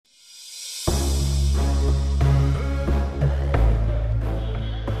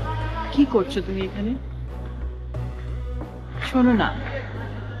কি করছো তুমি এখানে? শোনো না,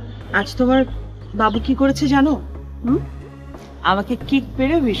 আজ তোমার বাবু কি করেছে জানো? আমাকে কিক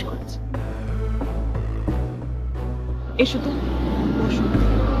মেরে উইশ করেছে। এসো তো, বসো।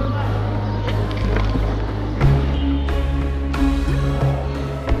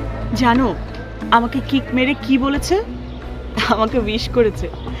 জানো আমাকে কিক মেরে কি বলেছে? আমাকে উইশ করেছে,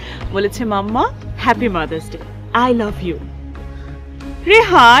 বলেছে mamma happy mother's day, I love you.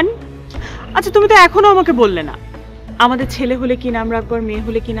 Rehan, আচ্ছা তুমি তো এখনো আমাকে বললে না আমাদের ছেলে হলে কি নাম রাখবো আর মেয়ে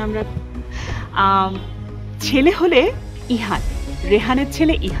হলে কি নাম রাখবো। ছেলে হলে ইহান, রেহানের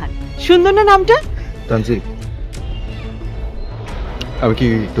ছেলে ইহান। সুন্দর না নামটা? তানজি, আমি কি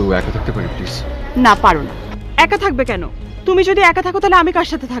একটু একা থাকতে পারি প্লিজ? না পারো না। একা থাকবে কেন? তুমি যদি একা থাকো তাহলে আমি কার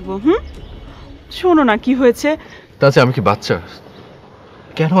সাথে থাকবো? শোনো না কি হয়েছে। তানজি, আমি কি বাচ্চা?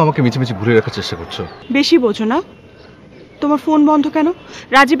 কেন আমাকে মিছিমিছি ভুলে রাখার চেষ্টা করছো? বেশি বোঝো না। তোমার ফোন বন্ধ কেন?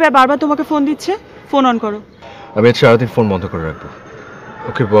 রাজীব ভাই বারবার তোমাকে ফোন দিচ্ছে, ফোন অন করো। আমি আজ সারাদিন ফোন বন্ধ করে রাখবো।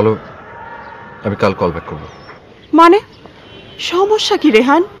 ওকে বলো আমি কাল কল ব্যাক করবো। মানে সমস্যা কি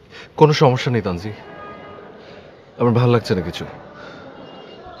রেহান? কোনো সমস্যা নেই তানজি, আমার ভালো লাগছে না কিছু।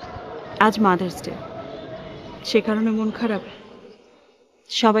 আজ মাদার্স ডে, সে কারণে মন খারাপ।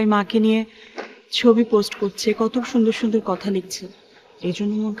 সবাই মাকে নিয়ে ছবি পোস্ট করছে, কত সুন্দর সুন্দর কথা লিখছে, এই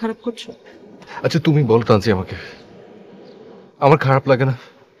জন্য মন খারাপ করছো? আচ্ছা তুমি বলো তানজি, আমাকে আমার খারাপ লাগে না?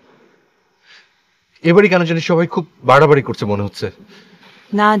 এবারই কেন জানি সবাই খুব বাড়াবাড়ি করছে মনে হচ্ছে।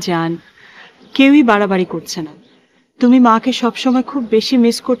 না জান, কেউই বাড়াবাড়ি করছে না। তুমি মাকে সবসময় খুব বেশি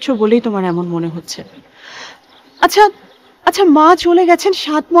মিস করছো বলেই তোমার এমন মনে হচ্ছে। আচ্ছা আচ্ছা, মা চলে গেছেন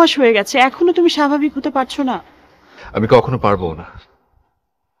 7 মাস হয়ে গেছে, এখনো তুমি স্বাভাবিক হতে পারছো না? আমি কখনো পারবো না,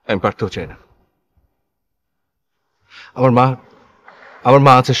 আমি পারতেও চাই না। আমার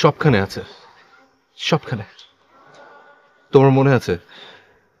মা আছে, সবখানে আছে, সবখানে। তোমার মনে আছে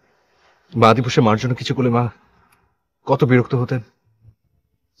মা দিবসে মার জন্য কিছু করলে মা কত বিরক্ত হতেন?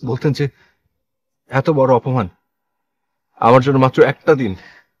 বলতেন যে এত বড় অপমান আমার জন্য মাত্র একটা দিন,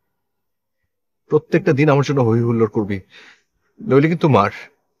 প্রত্যেকটা দিন আমার জন্য হই হুল্লোড় করবি, নইলে কিন্তু মার।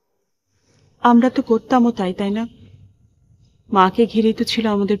 আমরা তো করতামও তাই, তাই না? মাকে ঘিরেই তো ছিল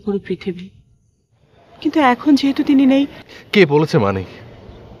আমাদের পুরো পৃথিবী। কিন্তু এখন যেহেতু তিনি নেই। কে বলেছে মা নেই?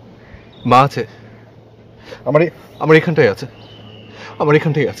 মা আছে, আমার এখানটাই আছে, আমার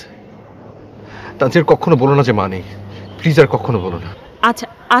এখানটাই আছে। তাদের কখনো বলো না যে মা নেই, প্লিজ আর কখনো বলো না। আচ্ছা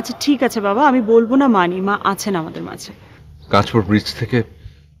আচ্ছা ঠিক আছে বাবা, আমি বলবো না মানি, মা আছেন আমাদের মাঝে। কাঁচপুর ব্রিজ থেকে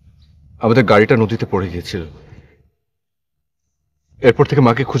আমাদের গাড়িটা নদীতে পড়ে গিয়েছিল, এরপর থেকে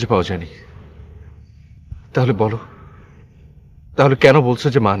মাকে খুঁজে পাওয়া যায়নি। তাহলে বলো, তাহলে কেন বলছো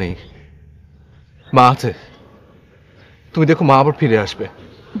যে মা নেই? মা আছে, তুমি দেখো মা আবার ফিরে আসবে।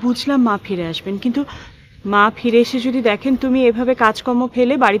 বুঝলাম মা ফিরে আসবেন, কিন্তু মা ফিরে এসে যদি দেখেন তুমি এভাবে কাজকর্ম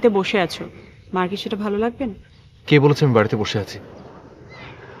ফেলে বাড়িতে বসে আছো, মার কি সেটা ভালো লাগবে না? কে বলেছে আমি বাড়িতে বসে আছি?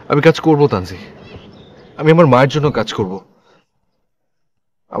 আমি কাজ করবো তানজি, আমি আমার মায়ের জন্য কাজ করব।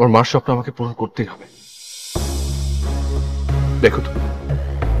 আমার মার স্বপ্ন আমাকে পূরণ করতেই হবে। দেখো তো,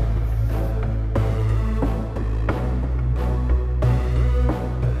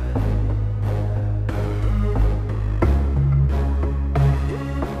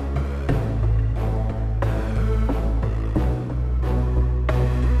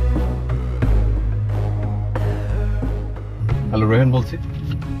 হ্যালো রেহান বলছি।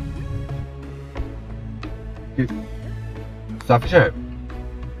 সাফি সাহেব,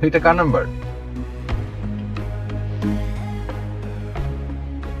 এটা কার নাম্বার?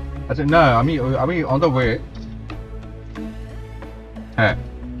 আচ্ছা না, আমি অন দ্য ওয়ে। হ্যাঁ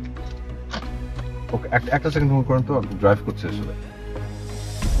ওকে, একটা সেকেন্ড হোল্ড করেন তো, আমি ড্রাইভ করছি আসলে।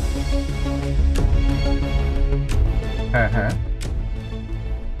 হ্যাঁ হ্যাঁ,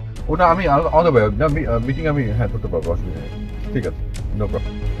 ওটা আমি অন দ্য ওয়ে, মিটিং আমি হ্যাঁ করতে পারবো, অসুবিধা নেই। ঠিক আছে, নো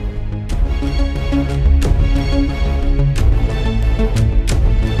প্রবলেম।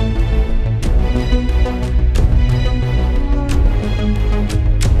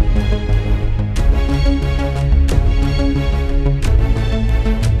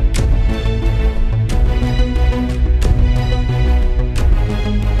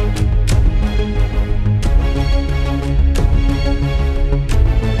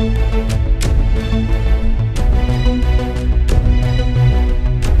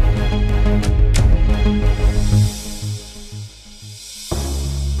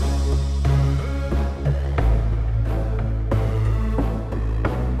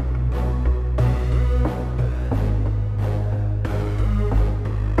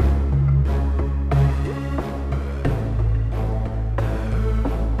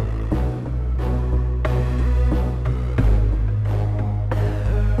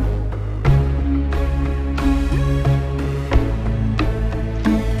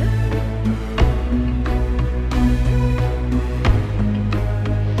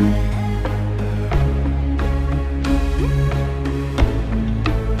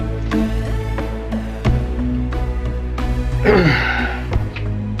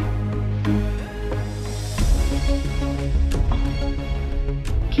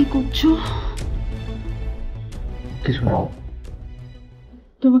 কি করছো? কিছু না।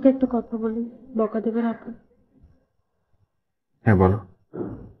 তোমাকে একটা কথা বলি, বকা দেবেন আপনি? হ্যাঁ বলো।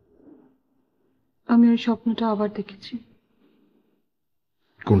 আমি ওই স্বপ্নটা আবার দেখেছি।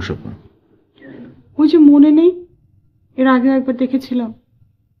 কোন স্বপ্ন? ওই যে মনে নেই, এর আগে একবার দেখেছিলাম,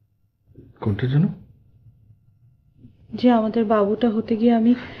 কোনটার জন্য? যে আমাদের বাবুটা হতে গিয়ে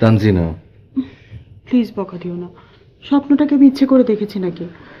আমি। তানজিনা, প্লিজ বকা দিও না। স্বপ্নটাকে আমি ইচ্ছে করে দেখেছি নাকি?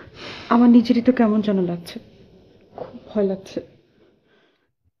 আমার নিজেরই তো কেমন যেন লাগছে, খুব ভয় লাগছে।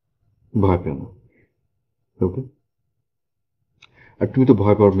 ভয় পেও না, ওকে? আর তুমি তো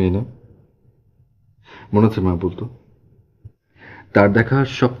ভয় পাওয়ার মেয়ে না। মনে আছে মা বলতো, তার দেখা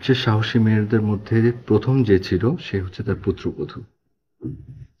সবচেয়ে সাহসী মেয়েদের মধ্যে প্রথম যে ছিল সে হচ্ছে তার পুত্রবধূ।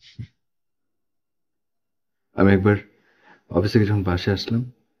 আমি একবার অফিস থেকে যখন বাসে আসলাম,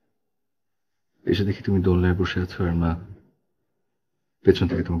 এসে দেখি তুমি দোলনায় বসে আছো আর মা পেছন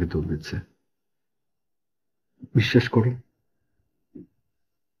থেকে তোমাকে দোল দিচ্ছে। বিশ্বাস করো,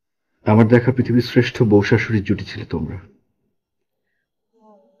 আমার দেখা পৃথিবীর শ্রেষ্ঠ বউ শাশুড়ির জুটি ছিল তোমরা।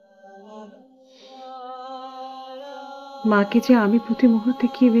 মাকে যে আমি প্রতি মুহূর্তে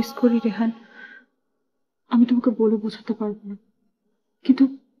কি মিস করি রেহান, আমি তোমাকে বলে বোঝাতে পারবো না। কিন্তু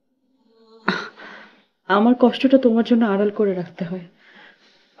আমার কষ্টটা তোমার জন্য আড়াল করে রাখতে হয়।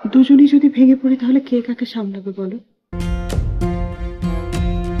 দুজনেই যদি ভেঙে পড়ি তাহলে কে কাকে সামলাবে বলো?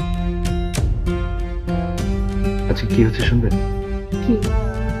 আচ্ছা কি হচ্ছে শুনবে? কি?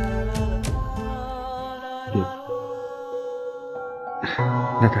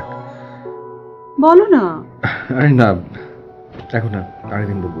 না থাক। বলো না। আরে না, এখন না,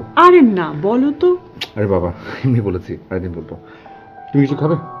 আরেকদিন বলবো। আরে না, বলো তো। আরে বাবা, এমনি বলেছি, আরেকদিন বলবো। তুমি কিছু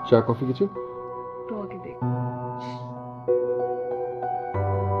খাবে? চা কফি কিছু? তোমাকে দেখ।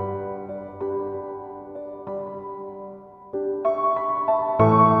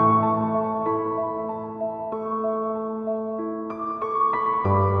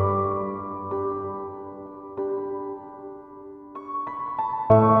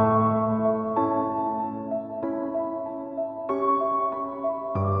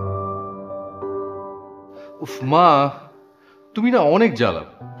 উফ মা, তুমি না অনেক জ্বালা।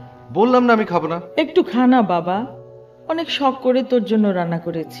 বললাম না আমি খাবো না। একটু খানা বাবা, অনেক শখ করে তোর জন্য রান্না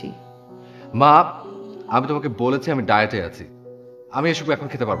করেছি। মা, আমি তোমাকে বলেছি আমি ডায়েটে আছি, আমি এসব এখন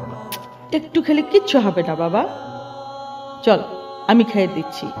খেতে পারবো না। একটু খেলে কিচ্ছু হবে না বাবা, চল আমি খাইয়ে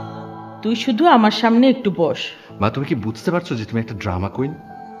দিচ্ছি, তুই শুধু আমার সামনে একটু বস। মা তুমি কি বুঝতে পারছো যে তুমি একটা ড্রামা কুইন?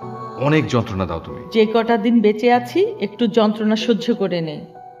 অনেক যন্ত্রণা দাও তুমি। যে কটা দিন বেঁচে আছি একটু যন্ত্রণা সহ্য করে নে।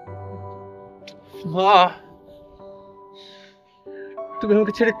 মা, তুমি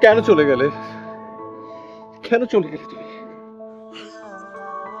আমাকে ছেড়ে কেন চলে গেলে? কেন চলে গেলে তুমি?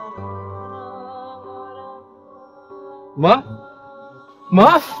 মা, মা,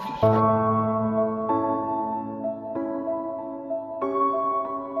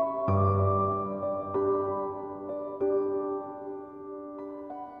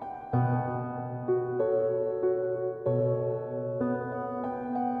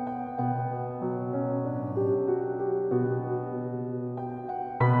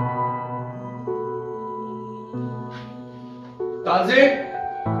 তানজিক,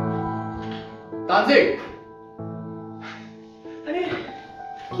 তানজিক। আরে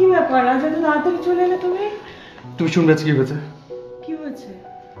কি ব্যাপার, আজ এত তাড়াতাড়ি চলে এলে তুমি? তুমি শুনবে আজকে কি হয়েছে? কি হয়েছে?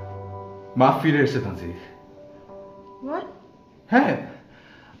 মা ফিরে এসেছে তানজিক। What? হ্যাঁ,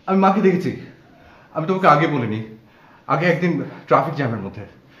 আমি মাকে দেখেছি। আমি তোমাকে আগে বলিনি, আগে একদিন ট্রাফিক জ্যামের মধ্যে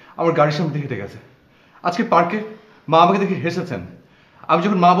আমার গাড়ির সামনে দিয়ে হেঁটে গেছে। আজকে পার্কে মা আমাকে দেখে হেসেছেন। আমি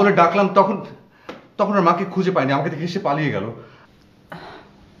যখন মা বলে ডাকলাম তখন তখন আর মাকে খুঁজে পাইনি, আমাকে দেখে হেসে পালিয়ে গেল।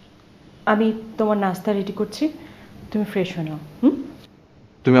 আমি তোমার নাস্তা রেডি করছি, তুমি ফ্রেশ হয়ে নাও। হুম?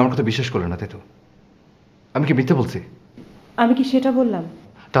 তুমি আমার কথা বিশ্বাস করলে না তাই তো? আমি কি মিথ্যে বলছি? আমি কি সেটা বললাম?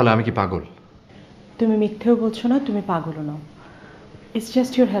 তাহলে আমি কি পাগল? তুমি মিথ্যেও বলছো না, তুমি পাগলও নাও। It's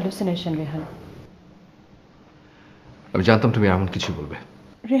just your hallucination Rehan. আমি জানতাম তুমি এমন কিছু বলবে।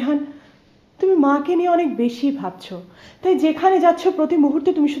 রেহান, তুমি মাকে নিয়ে অনেক বেশি ভাবছো, তাই যেখানে যাচ্ছ প্রতি মুহূর্তে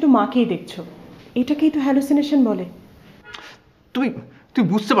তুমি শুধু মাকেই দেখছো। এটাকেই তো হ্যালুসিনেশন বলে। তুমি তুমি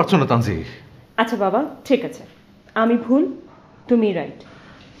বুঝতে পারছো না তানজি। আচ্ছা বাবা, ঠিক আছে, আমি ভুল, তুমি রাইট।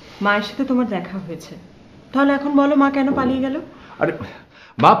 মায়ের সাথে তোমার দেখা হয়েছে, তাহলে এখন বলো মা কেন পালিয়ে গেল? আরে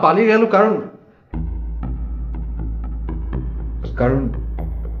মা পালিয়ে গেল কারণ কারণ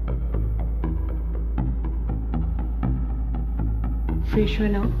ফ্রেশ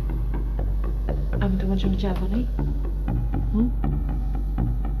হয়ে নাও, আমি তোমার জন্য চা বানাই। হুম?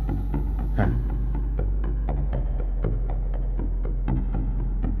 হ্যাঁ।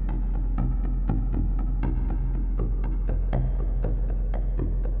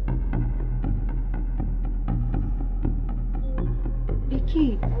 কি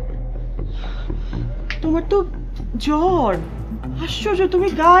তোমার তো জ্বর? আশ্চর্য, তুমি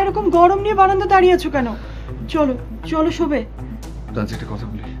গা এরকম গরম নিয়ে বারান্দা দাঁড়িয়ে আছো কেন? চলো চলো শোবে। তানজি একটা কথা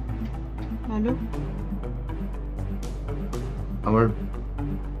বলি। হ্যালো, আমার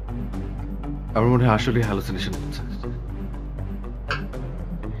আমার মনে হয় আসলে হ্যালুসিনেশন হচ্ছে।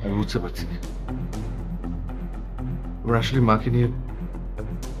 আমি বুঝতে পারছি আমার আসলে মাকে নিয়ে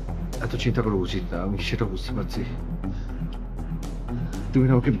এত চিন্তা করা উচিত না, আমি সেটা বুঝতে পারছি। তুমি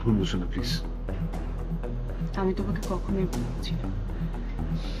না আমাকে ভুল বুঝো না প্লিজ। আমি তোমাকে কখনোই বলছি না,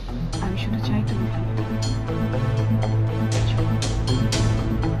 আমি শুধু চাই তুমি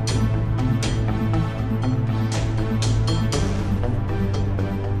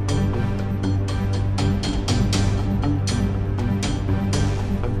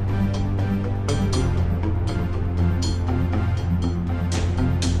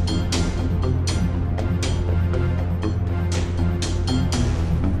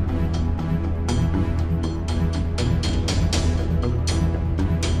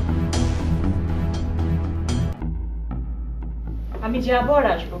আমি যাবো আর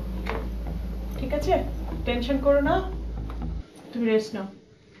আসবো, ঠিক আছে? টেনশন করো না, তুমি রেস্ট নাও।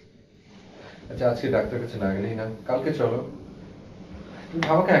 আচ্ছা আজকে ডাক্তার কাছে না গেলেই না, কালকে চলো। তুমি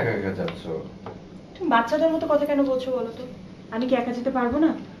আমাকে একা একা যাচ্ছ। তুমি বাচ্চাদের মতো কথা কেন বলছো বলো তো? আমি কি একা যেতে পারবো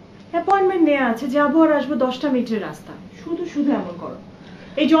না? অ্যাপয়েন্টমেন্ট নেওয়া আছে, যাবো আর আসবো, 10টা মিনিটের রাস্তা। শুধু শুধু এমন করো।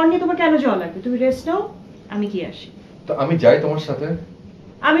 এই জ্বর নিয়ে তোমার কেন যাওয়া লাগবে? তুমি রেস্ট নাও, আমি কি আসি। তো আমি যাই তোমার সাথে।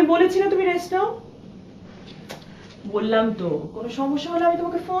 আমি বলেছি না তুমি রেস্ট নাও? বললাম তো, কোনো সমস্যা হলে আমি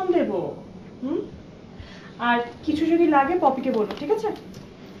তোমাকে ফোন দেবো। আর কিছু যদি লাগে পপিকে বলো, ঠিক আছে?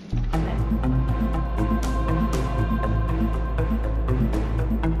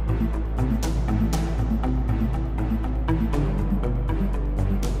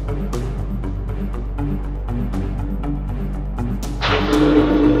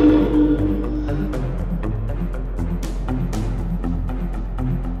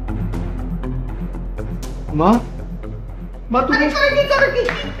 মা, মা তুমি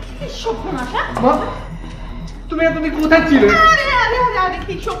মা, তুমি এতদিন কোথায় ছিলে?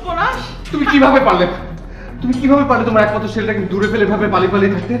 তুমি কিভাবে পারলে? তুমি কিভাবে পারলে তোমার একমাত্র ছেলেটাকে দূরে ফেলে ভাবে পালিয়ে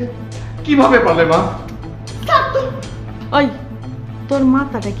পালিয়ে থাকতে? কিভাবে পারলে মা? ওই তোর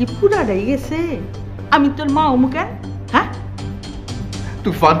মাথাটা কি পুরাটাই গেছে? আমি তোর মা অমুকেন? হ্যাঁ,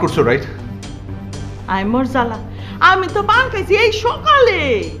 তুমি ফান করছো রাইট? আই মোর জ্বালা, আমি তো পান খাইছি এই সকালে।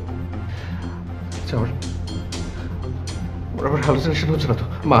 আচ্ছা আমার হ্যালুসিনেশন হচ্ছে না তো?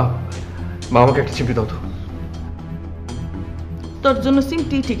 মা, মা আমাকে একটা চিমটি দাও তো। তোর জন্য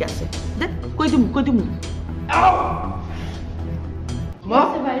সিমটি ঠিক আছে, দেখ কই দিমু কই দিমু। মা,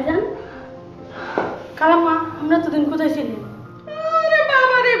 ভাইজান, কালাম্মা, আমরা তোদিন কোথায় ছিলি? আরে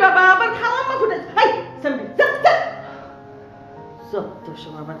বাবা রে বাবা, আবার খালাম্মা ফুটাই। হাই সামনে যা যা, যত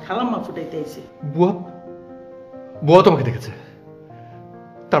সব আবার খালাম্মা ফুটাইতে আইছে। বুয়া, বুয়া তোমাকে দেখেছে,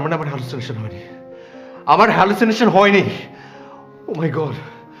 তার মানে আমার হ্যালুসিনেশন হয়নি। আমার হ্যালুসিনেশন হয়নি। ও মাই গড,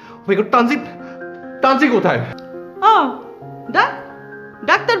 ও মাই গড, তানজি, তানজি কোথায়? ও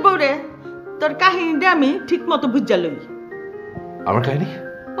ডাক্তার বউরে, তোর কাহিনীটা আমি ঠিক মতো বুঝা লই। আমার কাহিনী?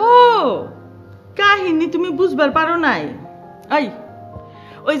 ও কাহিনী তুমি বুঝবার পারো নাই?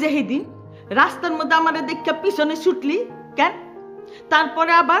 ওই যে সেদিন রাস্তার মধ্যে আমার দেখা পিছনে ছুটলি কেন?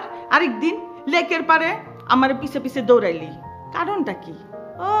 তারপরে আবার আরেকদিন লেকের পারে আমার পিছে পিছে দৌড়াইলি, কারণটা কি?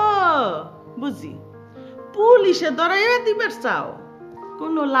 ও বুঝি, পুলিশে ধরাইয়া দিবার চাও,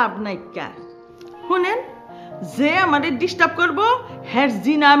 কোনো লাভ নাই। কা শুনেন, যে আমারে ডিস্টার্ব করবো হ্যার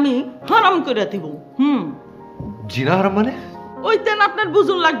জিনা আমি হারাম করে দিব। জিনা হারাম মানে? ওইতেন আপনার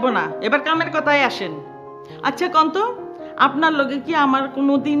বুঝুন লাগবো না, এবার কামের কথায় আসেন। আচ্ছা কন্ত, আপনার লগে কি আমার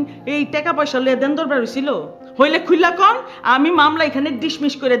কোনোদিন এই টাকা পয়সা লেনদেন দরবার হইছিল? হইলে খুইলা কন, আমি মামলা এখানে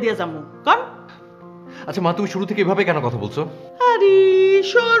ডিসমিস করে দিয়ে যাবো। কন। আচ্ছা মা, তুমি শুরু থেকে এভাবে কেন কথা বলছো? আরে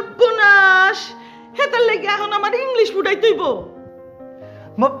সর্বনাশ, হেতার লেগে এখন আমার ইংলিশ ফুটাই তৈব।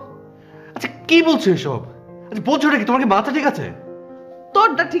 মা, আচ্ছা কি বলছো এসব? আচ্ছা বলছো নাকি? তোমার কি মাথা ঠিক আছে?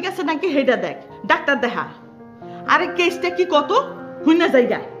 তোরটা ঠিক আছে নাকি হেটা দেখ, ডাক্তার দেখা। আরে কেসটা কি কত হুইনা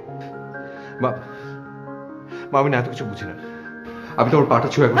জায়গা? মা, মা আমি না এত কিছু বুঝি না। আমি তোমার পাটা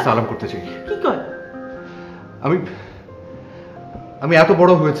ছুঁয়ে একবার সালাম করতে চাই। কি কর? আমি আমি এত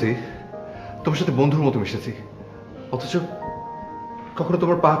বড় হয়েছি, তোমার সাথে বন্ধুর মতো মিশেছি, অথচ কখনো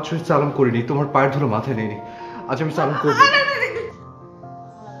তোমার পা ছুঁয়ে সালাম করিনি, তোমার পায়ের ধুলো মাথায় নিইনি। আজ আমি সালাম করব।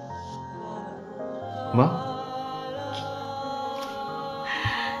 মা,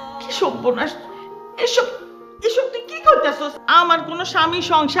 কি সর্বনাশ! এসব এসব তুই কি করতেছস? আমার কোনো স্বামী,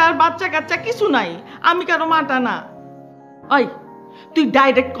 সংসার, বাচ্চা কাচ্চা কিছু নাই, আমি কারো মাটা না। ওই তুই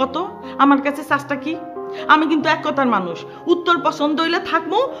ডাইরেক্ট কত আমার কাছে চাষটা কি? আমি কিন্তু এক কথার মানুষ, উত্তর পছন্দ হইলে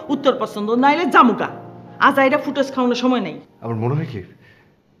থাকবো, উত্তর পছন্দ না হইলে জামুকা। আজ আইরা ফুটেজ খাওয়ানোর সময় নেই। আমার মনে হয় কি,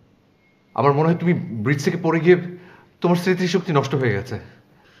 আমার মনে হয় তুমি ব্রিজ থেকে পড়ে গিয়ে তোমার স্মৃতিশক্তি নষ্ট হয়ে গেছে।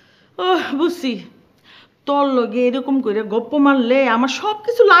 ও বুঝছি, তোর লগে এরকম করে গপ্প মারলে আমার সব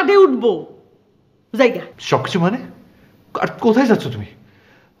কিছু লাডে উঠবো। জায়গা সবকিছু মানে? আর কোথায় যাচ্ছ তুমি?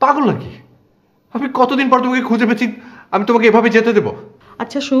 পাগল নাকি? আমি কতদিন পর তোমাকে খুঁজে পেয়েছি, আমি তোমাকে এভাবে যেতে দেবো?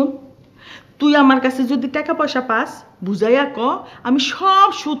 আচ্ছা শোন, তুই আমার কাছে যদি টাকা পয়সা পাস, বুঝাইয়া ক, আমি সব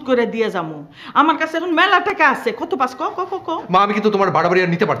সুদ করে দিয়ে যাবো। আমার কাছে এখন মেলা টাকা আছে। কত পাস ক ক ক ক। মা, আমি কিন্তু তোমার বাড়াবাড়ি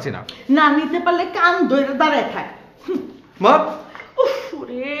আর নিতে পারছি না। না নিতে পারলে কান ধরে দাঁড়ায় থাক। মা, উফ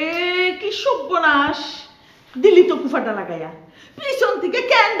রে, কি সর্বনাশ দিলি তো কুফাটা লাগাইয়া। পিছন থেকে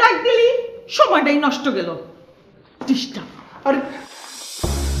কেন ডাক দিলি? সময়টাই নষ্ট গেল। ডিস্টার্ব। আরে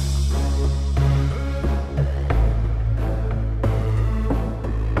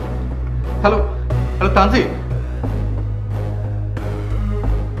হ্যালো হ্যালো তানজিব,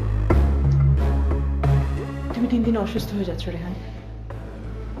 তুমি দিন দিন অসুস্থ হয়ে যাচ্ছ রেহান।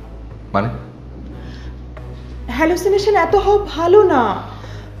 মানে হ্যালুসিনেশন এত হওয়া ভালো না।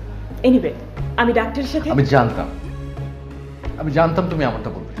 এনিওয়ে, আমি ডাক্তারের সাথে আমি জানতাম তুমি আমারটা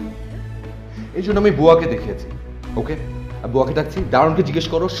বলবে, এই জন্য আমি বুয়াকে দেখিয়েছি। ওকে, আমি বুয়াকে ডাকছি, দারুণকে জিজ্ঞেস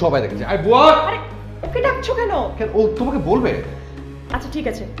করো, সবাই দেখেছে। আই বুয়া! আরে ওকে ডাকছো কেন? কেন, ও তোমাকে বলবে। আচ্ছা ঠিক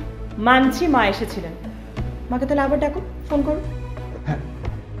আছে, মানছি মা এসেছিলেন। মাকে তাহলে আবার ডাকো, ফোন করো। হ্যাঁ,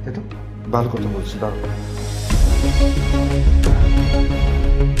 তাই তো, ভালো কথা বলছি, দারুণ।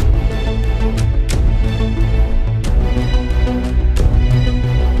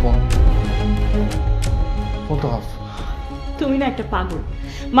 ফোন তো অফ। তুমি না একটা পাগল।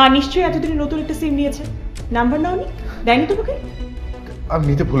 মা নিশ্চয়ই এতদিনে নতুন একটা সিম নিয়েছে। নাম্বার নাওনি? দেয়নি তোমাকে? আমি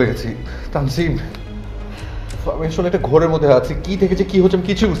নিতে ভুলে গেছি তানসিম। আমি আসলে একটা ঘোরের মধ্যে আছি, কি দেখেছে কি হচ্ছে আমি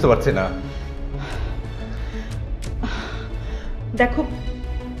কিছুই বুঝতে পারছি না। দেখো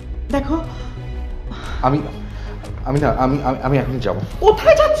দেখো, আমি আমি না আমি আমি এখনই যাবো।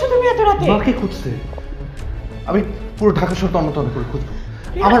 কোথায় যাচ্ছ তুমি এত রাতে? মাকে খুঁজতে। আমি পুরো ঢাকা শহর তন্ন তন্ন করে খুঁজবো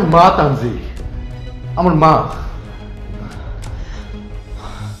আমার মা তানজি, আমার মা।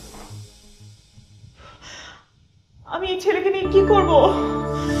 আমি এই ছেলেকে নিয়ে কি করবো?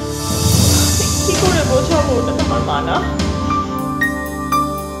 কি করে বোঝাবো ওটা তোমার মা না?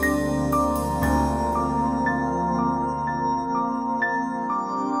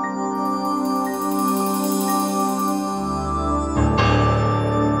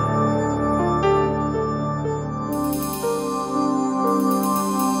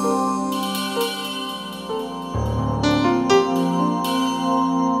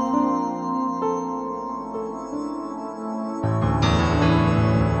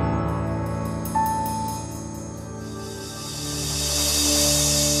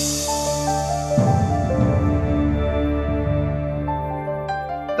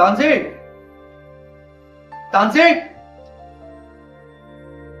 তানজি, তানজি,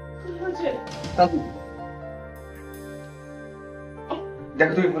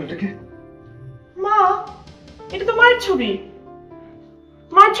 দেখো তুমি বলটাকে। মা, এটা তো মায়ের ছবি।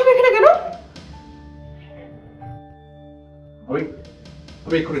 মায়ের ছবি এখানে কেন? আমি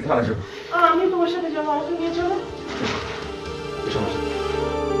এক্ষুনি থানা যাবো। আমি তোমার সাথে যাবো, আমাকে নিয়ে চলো।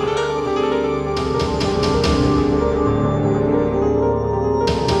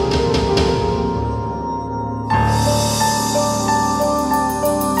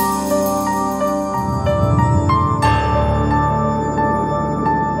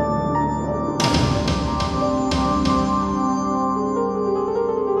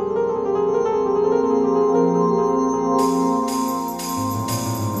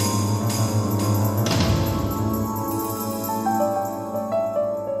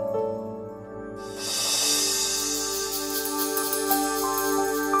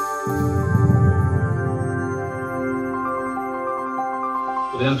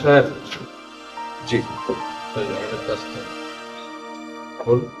 সাহেব। জি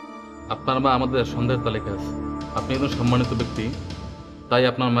আপনার মা আমাদের সন্দেহের তালিকা আছে। আপনি একজন সম্মানিত ব্যক্তি, তাই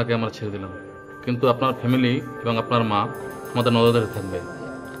আপনার মাকে আমরা ছেড়ে দিলাম। কিন্তু আপনার ফ্যামিলি এবং আপনার মা আমাদের নজরে থাকবে।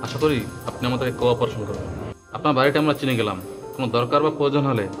 আশা করি আপনি আমাদেরকে কোঅপারেশন করবেন। আপনার বাড়িটা আমরা চিনে গেলাম, কোনো দরকার বা প্রয়োজন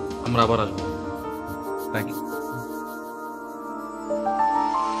হলে আমরা আবার আসবো। Thank you.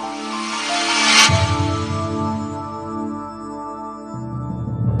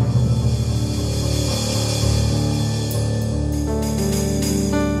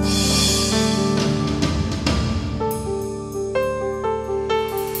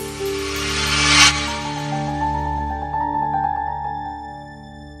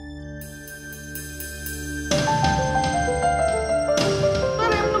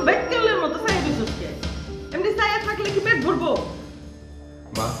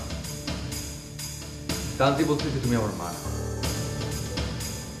 কান্তি বলছে যে তুমি আমার মা না।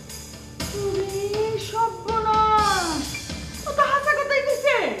 সর্বনাশ, ও তো হাসা কথাই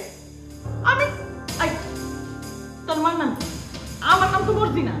কইছে। আমি তোর মার নাম কি? আমার নাম তো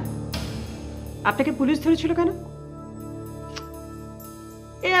বলছি না। আপনাকে পুলিশ ধরেছিল কেন?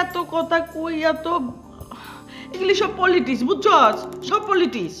 এত কথা কই, এত এগুলি সব পলিটিক্স, বুঝছস? সব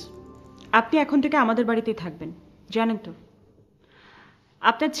পলিটিক্স। আপনি এখন থেকে আমাদের বাড়িতেই থাকবেন, জানেন তো?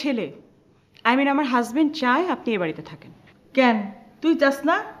 আপনার ছেলে, আমার হাজবেন্ড চায় আপনি এ বাড়িতে থাকেন। কেন তুই চাস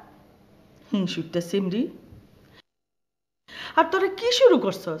না? হিংসুটটা সিমরি। আর তোরা কি শুরু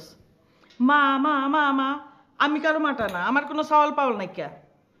করছস? মা মা মা মা, আমি কারো মাটা না, আমার কোনো সওয়াল পাওয়াল নাই। কে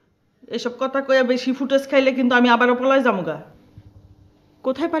এসব কথা কইয়া বেশি ফুটেজ খাইলে কিন্তু আমি আবারও পলাই যামুগা।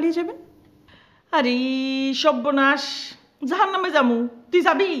 কোথায় পালিয়ে যাবেন? আরে সর্বনাশ, জাহান্নামে যামু। তুই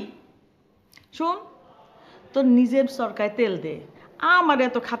যাবি? শোন, তোর নিজের সরকায় তেল দে, আমার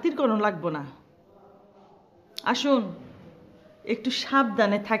এত খাতির কোনো লাগবো না। আসুন, একটু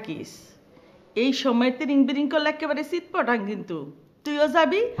সাবধানে থাকিস। এই সময় তিরিং বিরিং করলে একেবারে শীত পটাং, কিন্তু তুইও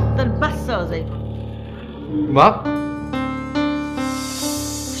যাবি, তোর বাচ্চাও যাইব। মা,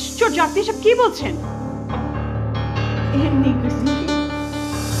 আশ্চর্য, আপনি এসব কি বলছেন? এমনি কইছি।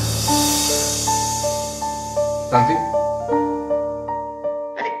 কান্তি,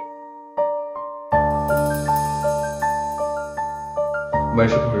 মা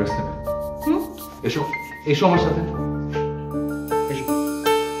এসো, তুমি রেস্ট নেবে। এসো, এসো আমার সাথে। এসো।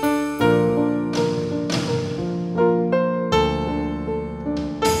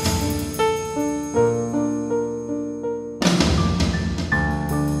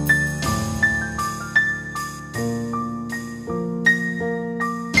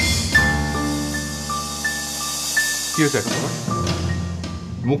 কি হয়েছে এখন তোমার?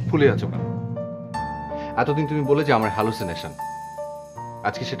 মুখ ফুলে আছো কেন? এতদিন তুমি বলে যে আমার হ্যালুসিনেশন,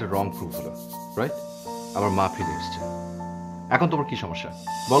 আজকে সেটা রং প্রুফ হলো, রাইট? আমার মা ফিরে এসছে। এখন তোমার কি সমস্যা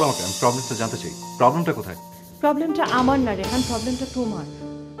বলো আমাকে, আমি প্রবলেমটা জানতে চাই। প্রবলেমটা কোথায়? প্রবলেমটা আমার না রেহান, প্রবলেমটা তোমার।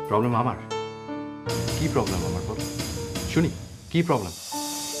 প্রবলেম আমার? কি প্রবলেম আমার, বলো শুনি, কি প্রবলেম?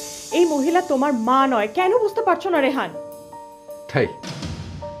 এই মহিলা তোমার মা নয়, কেন বুঝতে পারছো না রেহান? তাই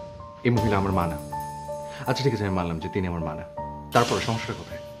এই মহিলা আমার মা না? আচ্ছা ঠিক আছে, আমি মানলাম যে তিনি আমার মা না, তারপরে সমস্যা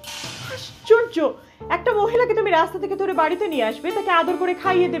কোথায়? আশ্চর্য, একটা মহিলাকে তুমি রাস্তা থেকে ধরে বাড়িতে নিয়ে আসবে, তাকে আদর করে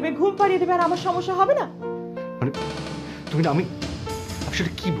খাইয়ে দেবে, ঘুম পাড়িয়ে দেবে, আর আমার সমস্যা হবে না? মানে তুমি না, আমি আসলে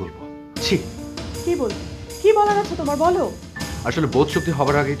কি বলবো? ছি, কি বলবে? কি বলার আছে তোমার, বলো। আসলে বোধ শক্তি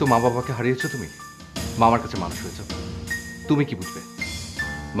হবার আগেই তো মা বাবাকে হারিয়েছো তুমি। মা আমার কাছে মানুষ হয়েছে, তুমি কি বুঝবে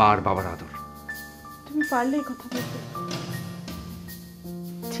মা আর বাবার আদর? তুমি পারলে এই কথা বলতে।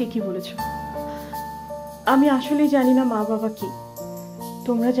 ঠিকই বলেছো, আমি আসলেই জানি না মা বাবা কি।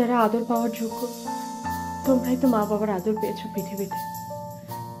 তোমরা যারা আদর পাওয়ার যোগ্য, তোমরাই তো মা বাবার আদর পেয়েছো পৃথিবীতে।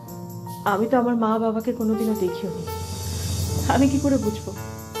 আমি তো আমার মা বাবাকে কোনোদিনও দেখিও নি, আমি কি করে বুঝবো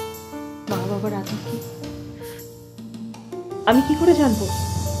মা বাবার আদর কি? আমি কি করে জানবো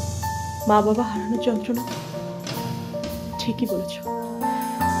মা বাবা হারানোর যন্ত্রণা? ঠিকই বলেছো।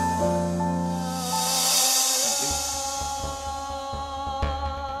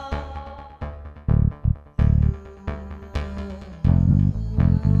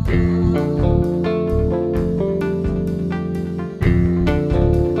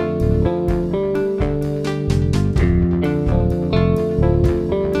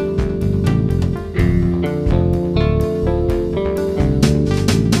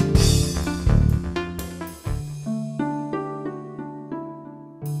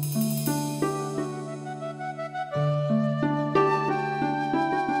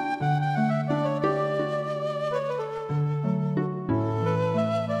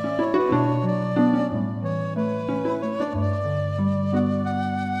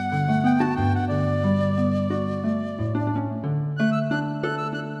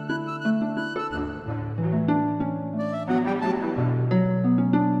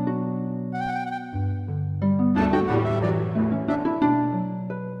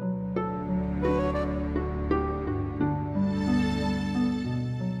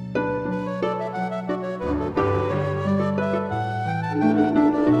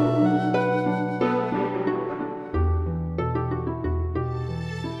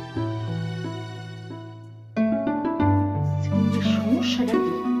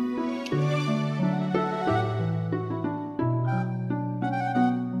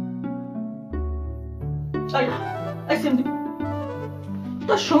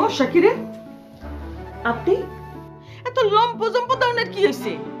 তোর সমস্যা কি রে? আপনি এত লম্পজম্প দাউনের কি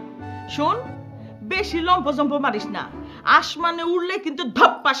হয়েছে? শোন, বেশি লম্পজম্প মারিস না, আসমানে উড়লে কিন্তু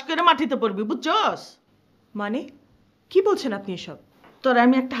ধপ্পাস করে মাটিতে পড়বি, বুঝছস? মানে কি বলছেন আপনি এসব? তোর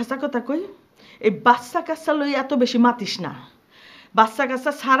আমি একটা হাসা কথা কই, এই বাচ্চা কাচ্চা লই এত বেশি মাতিস না। বাচ্চা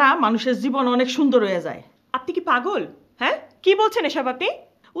কাচ্চা ছাড়া মানুষের জীবন অনেক সুন্দর হয়ে যায়। আপনি কি পাগল? হ্যাঁ, কি বলছেন এসব আপনি?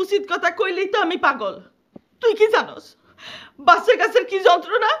 উচিত কথা কইলেই তো আমি পাগল। তুই কি জানোস বাচ্চা কাচ্চার কি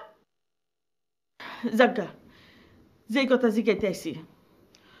যন্ত্রণা? যাজ্ঞা, যেই কথা জিগাইতে আইছি,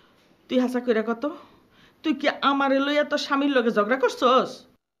 তুই হাসা কইরা কত, তুই কি আমারে লইয়া তোর স্বামীর লগে ঝগড়া করছস?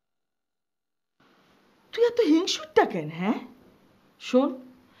 তুই এত হিংসুটটা কেন? হ্যাঁ শোন,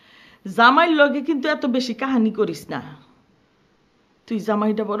 জামাইর লগে কিন্তু এত বেশি কাহানি করিস না। তুই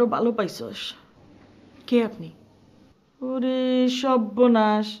জামাইটা বড় ভালো পাইছস। কে আপনি? ওরে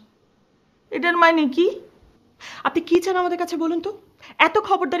সর্বনাশ, এটার মানে কি? আপনি কি চান আমাদের কাছে বলুন তো? এত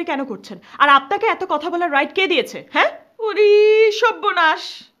খবরদারি কেন করছেন? আর আপনাকে এত কথা বলার রাইট কে দিয়েছে? হ্যাঁ, ওরে সর্বনাশ,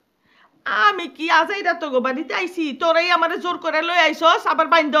 আমি কি আজাই রাত গো বাড়িতে আইছি তোরাই আমারে জোর করে লই আইছস, আবার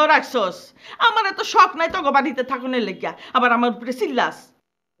বাইন্দাও রাখছস। আমার এত শখ নাই তো গো বাড়িতে থাকুনের লেগিয়া, আবার আমার উপরে চিল্লাস।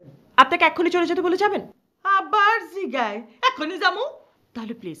 আপনাকে এক্ষুনি চলে যেতে বলে যাবেন? আবার জিগায় এখনই যামু?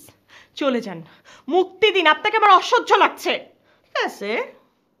 তাহলে প্লিজ চলে যান, মুক্তি দিন, আপনাকে আমার অসহ্য লাগছে। ঠিক আছে,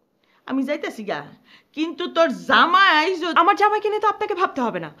 আমি যাইতেছি গা, কিন্তু তোর জামাই আমার জামাইকে নিয়ে তো আপনাকে ভাবতে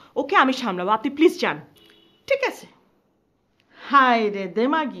হবে না, ওকে আমি সামলাবো, আপনি প্লিজ যান। ঠিক আছে। হায় রে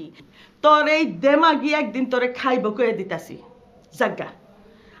দেমাগি, তোর এই দেমাগি একদিন তোরে খাইব কয়ে দিতাছি। জাগা,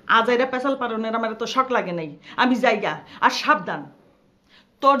 আজ এরা পেশাল পারনের আমার তো শখ লাগে নাই, আমি যাইগা। আর সাবধান,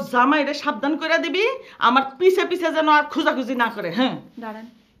 তোর জামাইরে সাবধান করে দিবি, আমার পিছে পিছে যেন আর খোঁজাখুঁজি না করে। হ্যাঁ দাঁড়ান,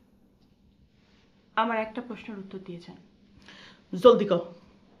 আমার একটা প্রশ্নের উত্তর দিয়েছেন। জলদি কর।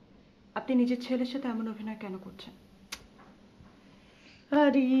 আপনি নিজের ছেলের সাথে এমন অভিনয় কেন করছেন?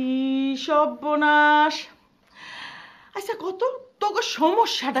 আরে সর্বনাশ। আচ্ছা কত তোর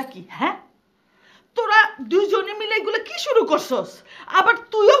সমস্যাটা কি? হ্যাঁ, তোরা দুইজনে মিলে এগুলো কি শুরু করছস? আবার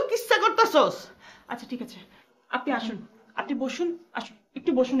তুইও কিচ্ছা করতেছস? আচ্ছা ঠিক আছে, আপনি আসুন, আপনি বসুন, আসুন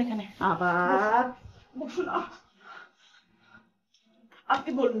একটু বসুন এখানে। আবার বসুন।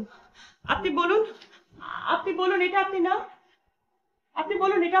 আপনি বলুন, আপনি বলুন, আপনি বলুন, এটা আপনি না? আপনি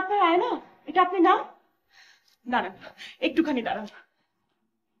বলুন, এটা আপনার আয়না? এটা আপনি না? দাঁড়ান, একটুখানি দাঁড়ান।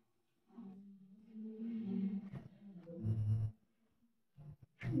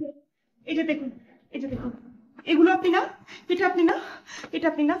 এই যে দেখুন, এই যে দেখুন, এগুলো আপনি না? এটা আপনি না? এটা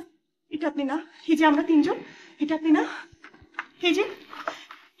আপনি না? এটা আপনি না? এই যে আমরা তিনজন, এটা আপনি না? এই যে,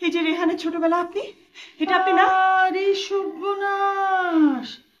 এই যে রেহানের ছোটবেলা আপনি, এটা আপনি না? আরে সর্বনাশ,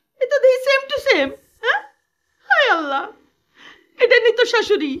 এটা দেখি সেম টু সেম। হ্যাঁ, হায় আল্লাহ, এটা নি তো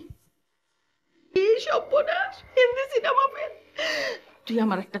শাশুড়ি। এই সর্বনাশ, হিন্দি সিনেমা ফেল। তুই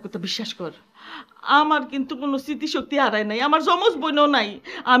আমার একটা কথা বিশ্বাস কর, আমার কিন্তু কোনো স্মৃতিশক্তি হারায় নাই, আমার যমজ বোনও নাই,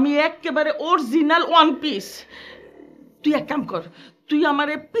 আমি একেবারে অরিজিনাল ওয়ান পিস। তুই এক কাম কর, তুই আমার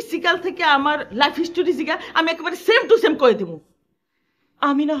ফিজিক্যাল থেকে আমার লাইফ হিস্টোরি জিগা, আমি একেবারে সেম টু সেম কয়ে দেবো।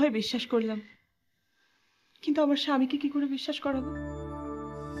 আমি না হয় বিশ্বাস করলাম, কিন্তু আমার স্বামীকে কি করে বিশ্বাস করাবো?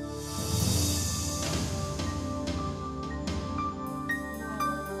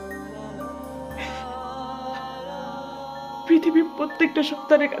 পৃথিবীর প্রত্যেকটা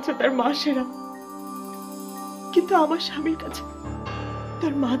সন্তানের কাছে তার মা সেরা, কিন্তু আমার স্বামীর কাছে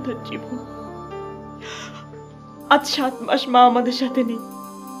তার মা তার জীবন। আজ 7 মাস মা আমাদের সাথে নেই।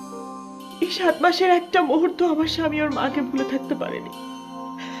 এই 7 মাসের একটা মুহূর্ত আমার স্বামী ওর মাকে ভুলে থাকতে পারেনি।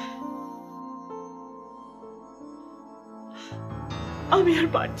 আমি আর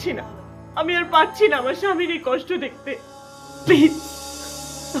পারছি না, আমি আর পারছি না আমার স্বামীর এই কষ্ট দেখতে। প্লিজ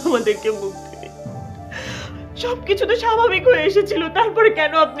আমাদেরকে মুক্তি দিন। সবকিছু তো স্বাভাবিক হয়ে এসেছিল, তারপরে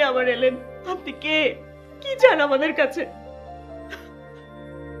কেন আপনি আবার এলেন? আপনি কে? কি চান আমাদের কাছে?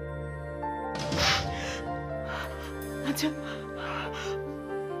 আচ্ছা,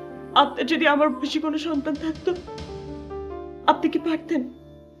 আপনার যদি আমার খুশি কোনো সন্তান থাকতো, আপনি কি পারতেন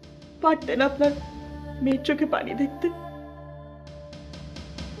পারতেন আপনার মেয়ের চোখে পানি দেখতে?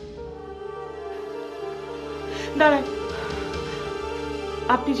 দাঁড়ান,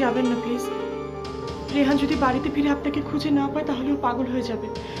 আপনি যাবেন না প্লিজ। রেহান যদি বাড়িতে ফিরে আপনাকে খুঁজে না পায় তাহলেও পাগল হয়ে যাবে।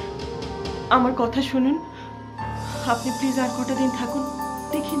 আমার কথা শুনুন, আপনি প্লিজ আর কটা দিন থাকুন,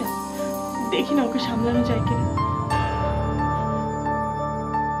 দেখি না ওকে সামলানো যায় কিনা।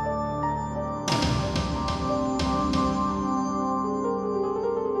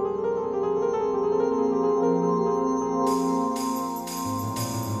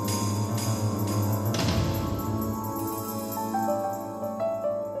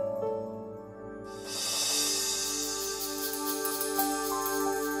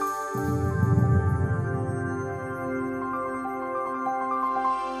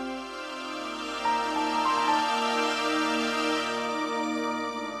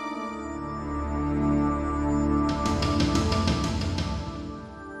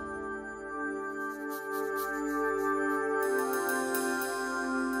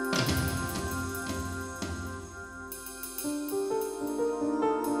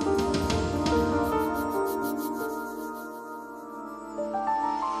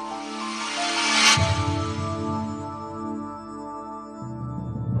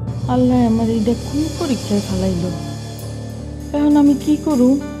 আল্লাহ আমার এইটা কোন পরীক্ষায় ফেলাইল, এখন আমি কি করু?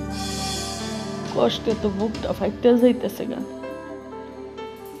 কষ্টে তো বুকটা ফাইটটা যাইতেছে গা।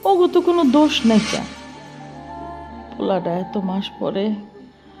 ওগো তো কোনো দোষ নাই কা, পোলাটা এত মাস পরে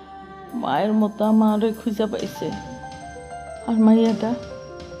মায়ের মতো আমারে খুঁজে পাইছে, আর মাইয়াটা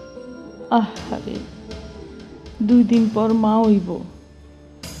আরে 2 দিন পর মা হইব,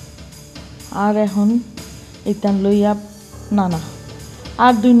 আর এখন এইটান লইয়া না না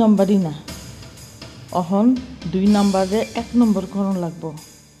আর 2 নম্বরই না, অহন 2 নম্বরে 1 নম্বর করণ লাগবো,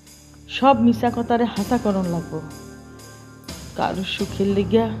 সব মিশা কথারে হাসা করণ লাগবো। কারো সুখের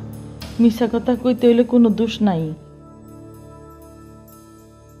লেগিয়া মিশা কথা কইতে হইলে কোনো দোষ নাই।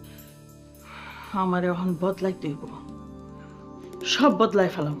 আমারে এখন বদলাইতে হইব, সব বদলাই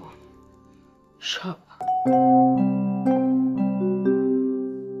ফেলাবো, সব।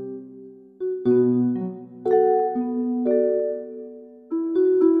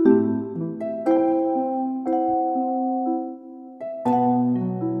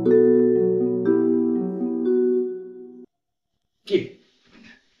 কি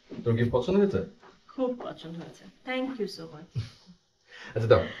তোর কি পছন্দ হয়েছে? খুব পছন্দ হয়েছে, থ্যাংক ইউ সো মাচ। আচ্ছা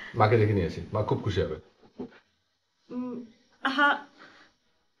দাও, মাকে দেখে নিয়ে আসি, মা খুব খুশি হবে। হ্যাঁ,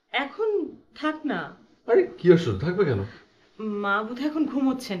 এখন থাক না। আরে কি আসল থাকবে কেন? মা বোধহয় এখন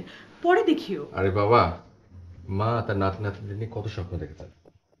ঘুমোচ্ছেন, পরে দেখিও। আরে বাবা, মা তার নাতি নাতনিদের নিয়ে কত স্বপ্ন দেখেছেন,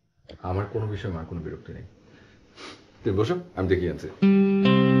 আমার কোনো বিষয়ে মার কোনো বিরক্তি নেই। তুমি বসো, আমি দেখিয়ে আনছি।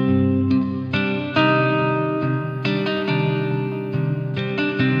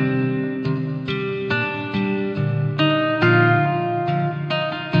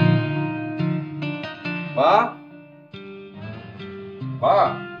 মা, মা,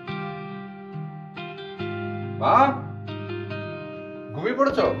 মা, ঘুমিয়ে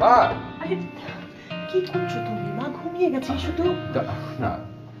পড়েছো মা? আরে কি করছো তুমি? মা ঘুমিয়ে গেছে শুধু। না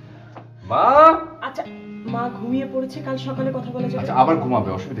মা, আচ্ছা মা ঘুমিয়ে পড়েছে, কাল সকালে কথা বলা যাবে। আচ্ছা আবার ঘুমাবে,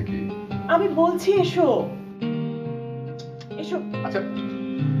 অসুবিধা কি? আমি বলছি এসো এসো। আচ্ছা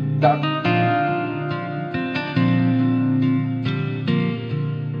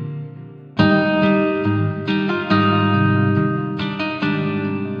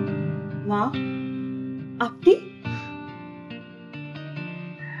মা, আপনি?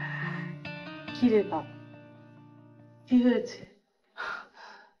 কি রে বাপ, কি হয়েছে?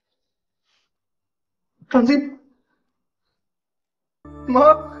 তানজিম, মা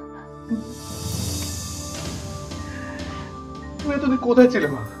তুমি এতদিন কোথায় ছিলে?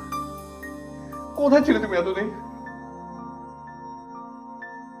 মা কোথায় ছিলে তুমি এতদিন?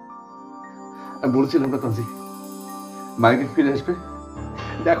 আমি বলছিলাম না তানজিম, মা একদিন ফিরে আসবে,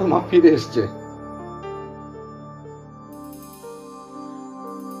 দেখো মা ফিরে এসছে।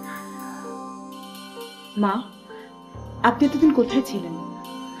 মা, আপনি এতদিন কোথায় ছিলেন?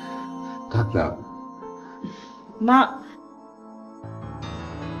 থাক না মা,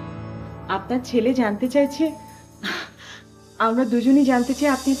 আপনার ছেলে জানতে চাইছে, আমরা দুজনই জানতে চাই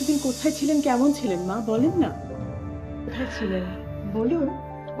আপনি এতদিন কোথায় ছিলেন, কেমন ছিলেন। মা বলেন না, কোথায় ছিলেন বলুন।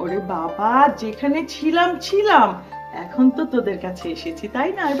 ওরে বাবা, যেখানে ছিলাম ছিলাম, এখন তো তোদের কাছে এসেছি, তাই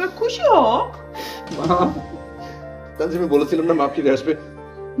না? এবার খুশি হ। মা, তানজিম বলেছিলাম না মা ফিরে আসবে,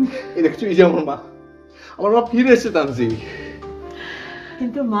 এই দেখছো এই যে আমার মা ফিরে এসেছে তানজিম।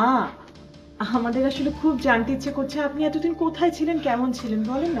 কিন্তু মা, আমাদের আসলে খুব জানতে ইচ্ছে করছে আপনি এতদিন কোথায় ছিলেন, কেমন ছিলেন,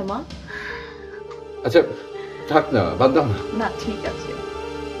 বলেন না মা। আচ্ছা থাক না, বাদ দাও না। না ঠিক আছে,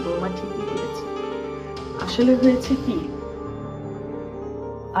 বৌমা ঠিকই বলেছে। আসলে হয়েছে কি,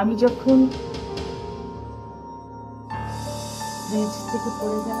 আমি যখন ব্রিজ থেকে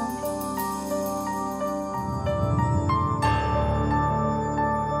পড়ে গেলাম,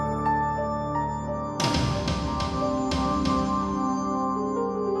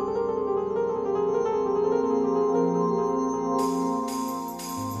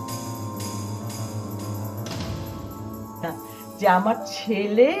 যে আমার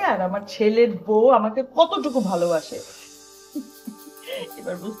ছেলে আর আমার ছেলের বউ আমাকে কতটুকু ভালোবাসে,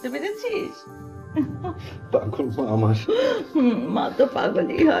 এবার বুঝতে পেরেছিস? পাগল মা আমার। মা তো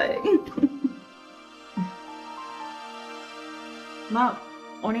পাগলই হয়। মা,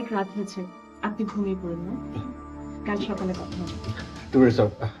 অনেক রাত হয়েছে, আপনি ঘুমিয়ে পড়ুন না, কাল সকালে কথা হবে। তুমি রেস্ট নাও,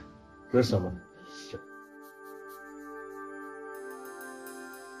 রেস্ট নাও।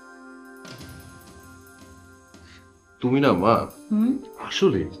 তুমি না মা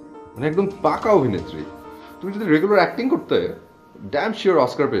আসলে মানে একদম পাকা অভিনেত্রী। তুমি যদি রেগুলার অ্যাক্টিং করতে, ড্যাম শিওর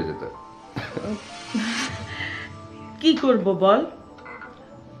অস্কার পেয়ে যেতে। কি করব বল,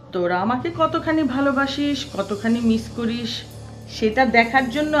 তোরা আমাকে কতখানি ভালোবাসিস, কতখানি মিস করিস, সেটা দেখার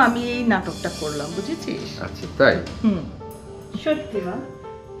জন্য আমি এই নাটকটা করলাম, বুঝেছিস? আচ্ছা তাই? সত্যি মা,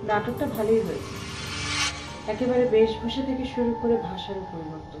 নাটকটা ভালোই হয়েছে, একেবারে বেশভূষা থেকে শুরু করে ভাষারও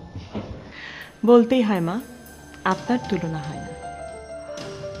পরিবর্তন। বলতেই হয় মা, আপনার তুলনা হয় না।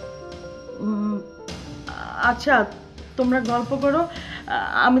 আচ্ছা তোমরা গল্প করো,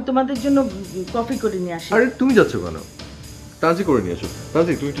 আমি তোমাদের জন্য কফি করে নিয়ে আসি। আরে তুমি যাচ্ছ কেন? তানজি করে নিয়ে আসো।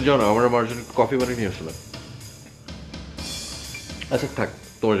 তানজি তুমি একটু যাও না, আমার মার জন্য কফি বানিয়ে নিয়ে আসো না। আচ্ছা থাক,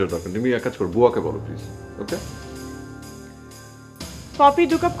 তোমার জন্য দরকার, তুমি এক কাজ করো, বুয়াকে বলো please. Okay poppy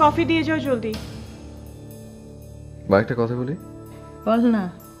 2 cup coffee দিয়ে যাও জলদি। মা একটা কথা বলি। বল না।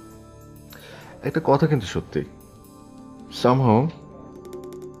 একটা কথা কিন্তু সত্যি, সামহাউ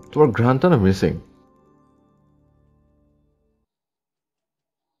তোমার ঘ্রাণটা না মিসিং।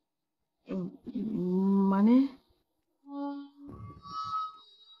 মানে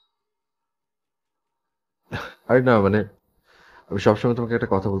আরে না মানে, আমি সবসময় তোমাকে একটা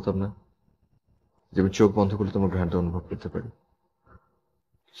কথা বলতাম না, যে আমি চোখ বন্ধ করলে তোমার ঘ্রাণটা অনুভব করতে পারি।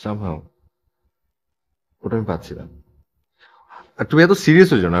 সামহাউ ওটা আমি পাচ্ছি না। আর তুমি এত সিরিয়াস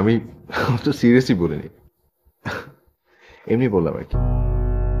হয়ে যাও না, আমি অত সিরিয়াসই বলিনি, এমনি বললাম আর কি।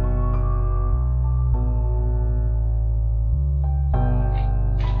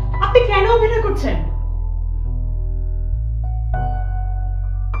 আপনি কেন অভিনয় করছেন?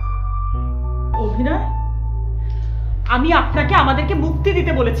 অভিনয়? আমি আপনাকে আমাদেরকে মুক্তি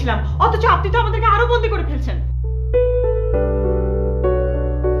দিতে বলেছিলাম, অথচ আপনি তো আমাদেরকে আরো বন্দী করে ফেলছেন।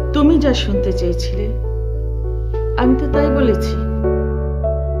 তুমি যা শুনতে চেয়েছিলে আমি তো তাই বলেছি।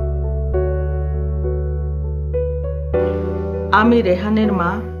 আমি রেহানের মা,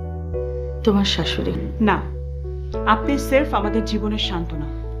 তোমার শাশুড়ি। না, আপনি সির্ফ আমাদের জীবনের সান্ত্বনা,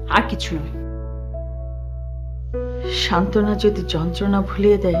 আর কিছু নয়। সান্ত্বনা যদি যন্ত্রণা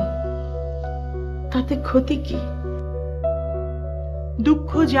ভুলিয়ে দেয় তাতে ক্ষতি কি? দুঃখ,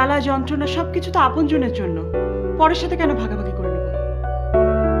 জ্বালা, যন্ত্রণা সবকিছু তো আপনজনের জন্য, পরের সাথে কেন ভাগাভাগি করে নেব?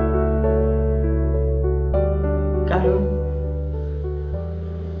 কারণ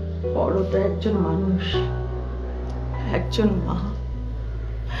বড়টা একজন মানুষ, একজন মা,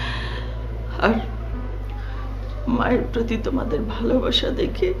 আর মায়ের প্রতি তোমাদের ভালোবাসা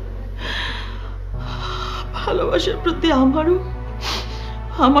দেখে ভালোবাসার প্রতি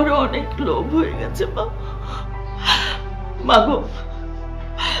আমারও অনেক লোভ হয়ে গেছে মা। মাগো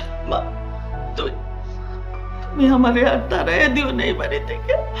মা, তুমি আমারে আর তাড়াইয়া দিও না এই বাড়ি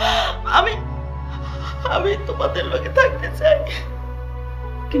থেকে। আমি তোমাদের লগে থাকতে চাই।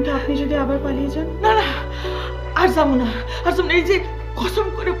 কিন্তু আপনি যদি আবার পালিয়ে যান? না না, আর যাবো না, আর যাবো না, এই যে কসম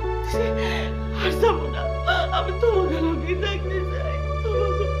করে বলছি, আর যাবো না। আমি তোমাকে লগে থাকতে চাই।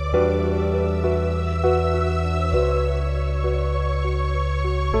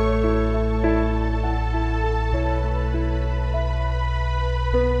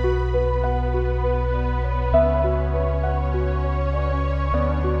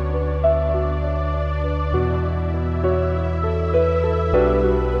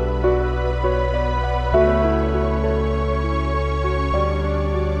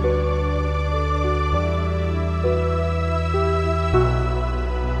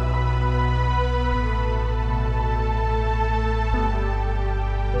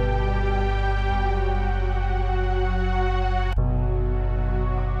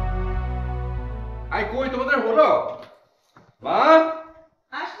 আই কই তোমাদের হলো? মা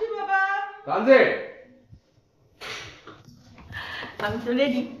আসছি বাবা, তানজি, আমি তো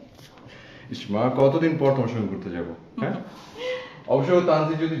রেডি। মা কতদিন পর তোমার সঙ্গে ঘুরতে যাবো? হ্যাঁ, অবশ্য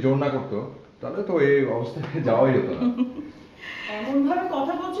তানজি যদি জোর না করতো তাহলে তো এই অবস্থায় যাওয়াই হতো না। এমন ভাবে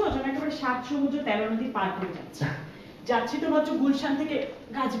কথা বলছো যেন একেবারে 7 সমুদ্র 13 নদী পার করে যাচ্ছে। যাচ্ছি তো মাত্র গুলশান থেকে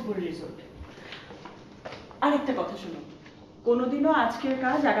গাজীপুর রিসোর্ট। আরেকটা কথা শুনো, কোনোদিনও আজকের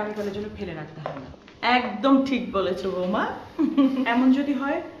কাজ আগামীকালের জন্য ফেলে রাখতে হয় না। একদম ঠিক বলেছো বৌমা। এমন যদি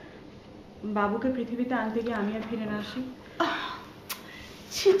হয় বাবুকে পৃথিবীতে আনতে গিয়ে আমি আর ফিরে না আসি?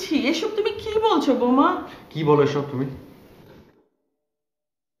 ছি ছি, এসব তুমি কি বলছো বৌমা? কি বলো এসব তুমি?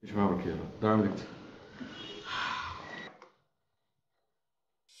 আবার কি হলো? দাঁড়া আমি দেখছি।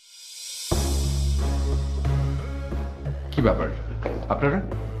 কি ব্যাপার আপনারা?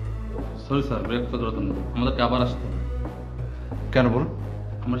 সরি স্যার, ব্রেক করতে পারতাম না, আমাদেরকে আবার আসতে হবে। কেন বলুন?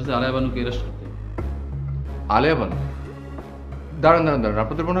 আমার সাথে আলিয়া বানুকে অ্যারেস্ট করতে। আলিয়া বানু? দাঁড়ান দাঁড়ান দাঁড়ান,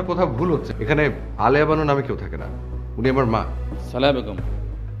 আপনাদের মনে হয় কোথাও ভুল হচ্ছে। এখানে আলিয়া বানু নামে কেউ থাকে না, উনি আমার মা। সালেহা বেগম।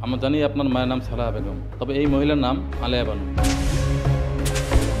 আমরা জানি আপনার মায়ের নাম সালেহা বেগম, তবে এই মহিলার নাম আলিয়া বানু।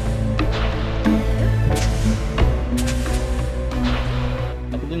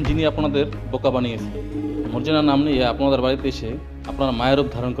 এতদিন যিনি আপনাদের বোকা বানিয়েছে, মর্জিনার নাম নিয়ে আপনাদের বাড়িতে এসে আপনার মায়ের রূপ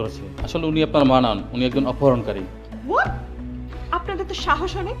ধারণ করেছে। আসলে উনি আপনার মা নন, উনি একজন অপহরণকারী। What? আপনাদের তো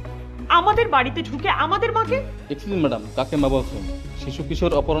সাহস অনেক, আমাদের বাড়িতে ঢুকে আমাদের মাকে। এক্সকিউজ ম্যাডাম, কাকে মা বলছেন? শিশু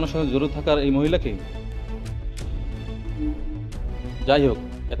কিশোর অপহরণের সাথে জড়িত থাকার এই মহিলাকে? যাই হোক,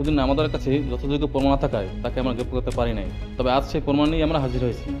 এতদিন আমাদের কাছে যথাযোগ্য প্রমাণ না থাকায় তাকে আমরা গ্রেপ্তার করতে পারি নাই, তবে আজ সেই প্রমাণ নিয়ে আমরা হাজির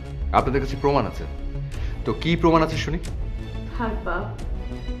হয়েছি। আপনাদের কাছে প্রমাণ আছে? তো কি প্রমাণ আছে শুনি। থাক বাপ,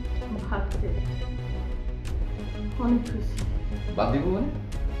 ভাবতে অনেক খুশি। বাদ দিব মানে?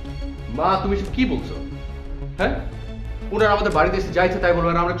 মা তুমি সব কি বলছো? হ্যাঁ, ওনারা আমাদের বাড়িতে এসে যাইছে তাই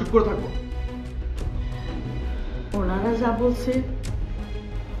বলবেন আমরা চুপ করে থাকবো? ওনারা যা বলছে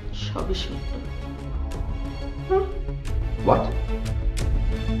সবই সত্য। হোয়াট?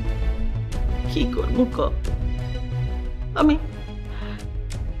 কি করবো ক? আমি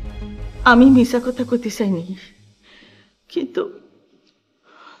আমি মিশা কথা কইতে চাইনি, কিন্তু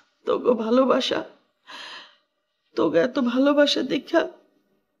তোগো ভালোবাসা, তোকে এত ভালোবাসা দেখা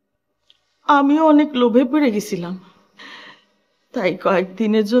আমিও অনেক লোভে পড়ে গেছিলাম। তাই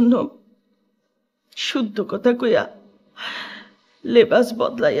কয়েকদিনের জন্য শুদ্ধ কথা কইয়া লেবাস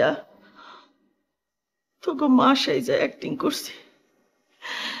বদলাইয়া তোকে মা সাইজা অ্যাক্টিং করছি।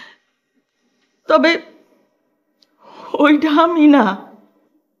 তবে ওইটা আমি না,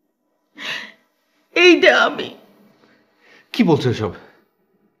 এইটা আমি। কি বলছো এসব?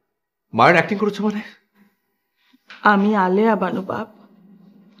 মায়ের অ্যাক্টিং করেছো মানে? আমি আলেয়া বানু বাপ।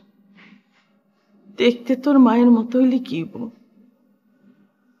 দেখতে তোর মায়ের মতো হইলে কি বউ?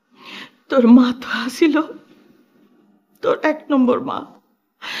 তোর মা তো আসিল তোর 1 নম্বর মা,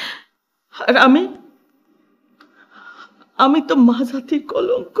 আর আমি তো মা জাতির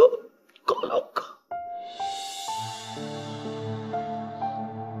কলঙ্ক। কলঙ্ক।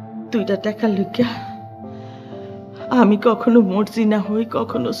 2টা টাকা লুকিয়া আমি কখনো মর্জিনা হই,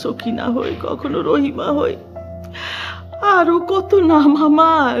 কখনো সখিনা হই, কখনো রহিমা হই, আরো কত নাম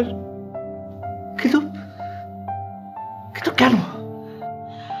আমার। কিন্তু কিন্তু কেন?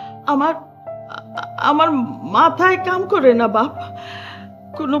 আমার আমার মাথায় কাম করে না বাপ।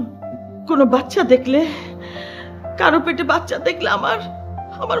 কোনো বাচ্চা দেখলে, কারো পেটে বাচ্চা দেখলে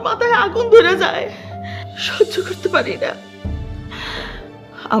আমার মাথায় আগুন ধরে যায়, সহ্য করতে পারি না।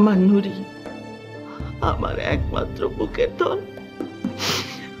 আমার নুরি, আমার একমাত্র বুকের ধন,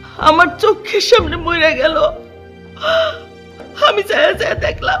 আমার চোখের সামনে মরে গেল। আমি চায়া চায়া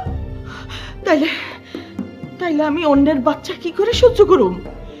দেখলাম। তাইলে আমি অন্যের বাচ্চা কি করে সহ্য করুম?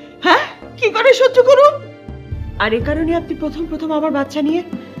 হ্যাঁ, কি করে সহ্য করুম? আর এ কারণে আপনি প্রথম আমার বাচ্চা নিয়ে।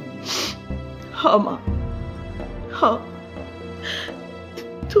 হ মা, হ,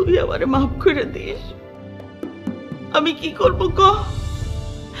 তুই আমারে মাফ করে দিস। আমি কি করবো ক?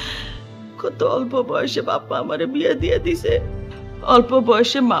 কত অল্প বয়সে বাবা আমারে বিয়ে দিয়ে দিছে, অল্প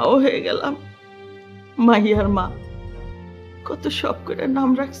বয়সে মাও হয়ে গেলাম। মাইয়ার মা, কত শখ করে নাম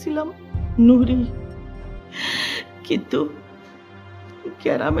রাখছিলাম নুরি। কিন্তু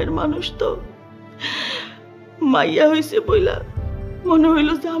গ্রামের মানুষ তো মাইয়া হইছে বইলা মনে হইল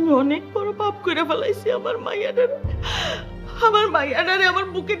যে আমি অনেক বড় পাপ করে ফেলাইছি। আমার মাইয়াডারে আমার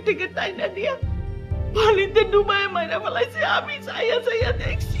বুকের থেকে টাইনা দিয়া পানিতে ডুবায় মাইরা ফেলাইছে। আমি চাইয়া চাইয়া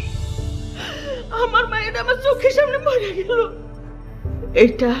দেখছি আমার মাইয়াটা আমার চোখের সামনে মরে গেল।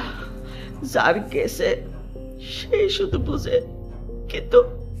 এটা যার গেছে সেই শুধু বুঝে, কিন্তু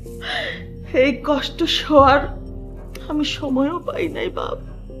এই কষ্ট সওয়ার আমি সময়ও পাই নাই বাপ।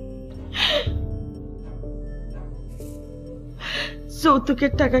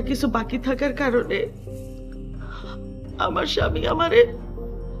 যৌতুকের টাকা কিছু বাকি থাকার কারণে আমার স্বামী আমারে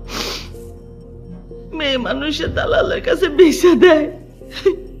মেয়ে মানুষের দালালের কাছে বেচে দেয়।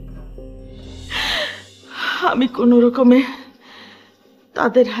 আমি কোন রকমে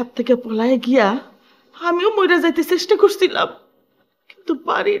তাদের হাত থেকে পলায় গিয়া আমিও মরে যাইতে চেষ্টা করছিলাম, কিন্তু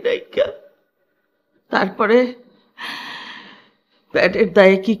পারি নাই। তারপরে পেটের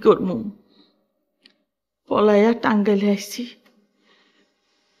দায়ে কি করবো, পলাইয়া টাঙ্গাইলে আইছি।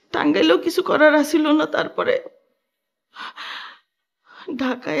 টাঙ্গাইলেও কিছু করার আসিল না। তারপরে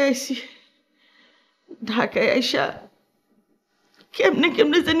ঢাকায় আইছি। ঢাকায় আইসা কেমনে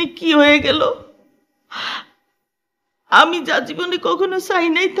কেমনে জানি কি হয়ে গেল। আমি যা জীবনে কখনো চাই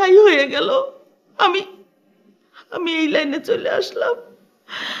নাই তাই হয়ে গেল। আমি এই লাইনে চলে আসলাম।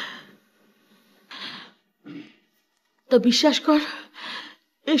 তো বিশ্বাস কর,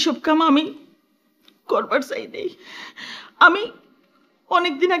 এইসব কাম আমি করবার চাই নাই। আমি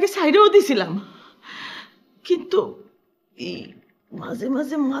অনেকদিন আগে সাইডেও দিছিলাম, কিন্তু এই মাঝে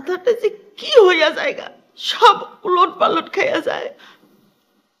মাঝে মাথাটা যে কি হইয়া যায়, সব উলট পালট খাইয়া যায়।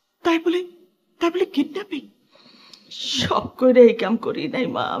 তাই বলে কিডন্যাপিং সব করে এই কাম করি নাই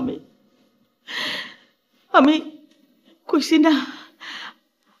মা। আমি কইছি না,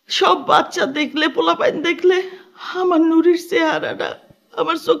 সব বাচ্চা দেখলে, পোলাপাইন দেখলে আমার নুরির চেহারাটা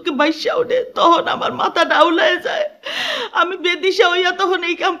আমার চোখে বাইসা ওঠে, তখন আমার মাথা ডাউলায় যায়। আমি বেদিশা হইয়া তখন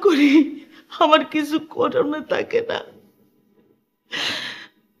এই কাম করি, আমার কিছু করণে থাকে না।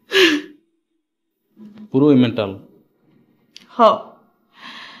 পুরোই মেন্টাল। হ,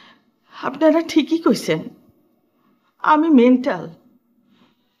 আপনারা ঠিকই কইছেন, আমি মেন্টাল।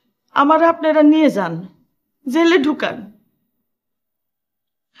 আমার আপনারা নিয়ে যান, জেলে ঢুকান।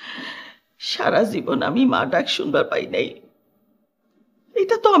 সারা জীবন আমি মা ডাক শুনবার পাই নাই,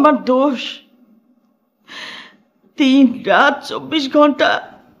 এটা তো আমার দোষ। 3 রাত 24 ঘন্টা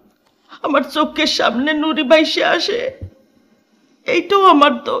আমার চোখের সামনে নুরি বাইসে আসে, এইটাও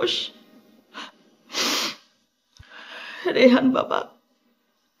আমার দোষ। রেহান বাবা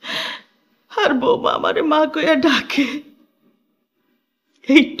আর বৌমা আমারে মা কইয়া ডাকে,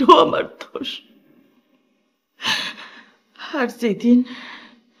 এইটাও আমার দোষ। আর যেদিন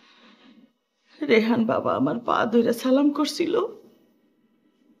রেহান বাবা আমার পা ধরে সালাম করছিল,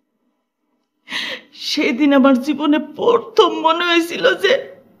 সেদিন আমার জীবনে প্রথম মনে হয়েছিল যে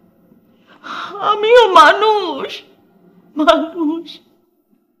আমিও মানুষ, মানুষ।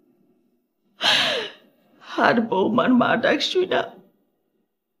 আর বৌমার মা ডাক শুনা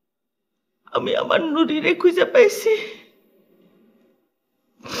আমি আমার নুরিরে খুঁজে পাইছি,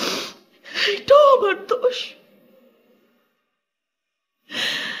 এটাও আমার দোষ।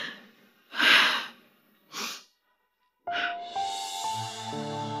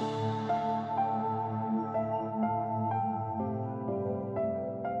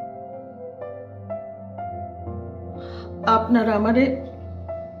 আপনারা আমারে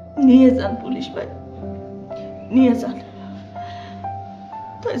নিয়ে যান পুলিশ ভাই, নিয়ে যান।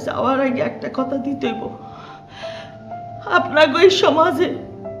 তাই যাওয়ার আগে একটা কথা দিতেইব, আপনাকে এই সমাজে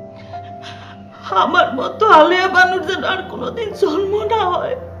আমার মতো আলেয়া বানুর যেন আর কোনোদিন জন্ম না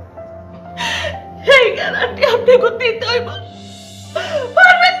হয়, এই গ্যারান্টি আপনাকে দিতে হইব।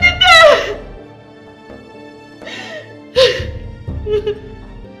 পারবেন দিতে?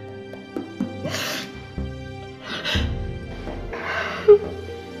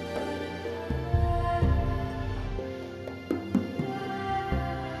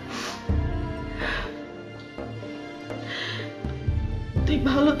 তুই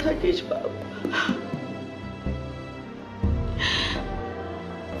ভালো থাকিস বাবা,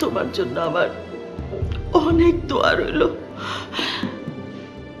 তোমার জন্য আমার অনেক দোয়া রইল।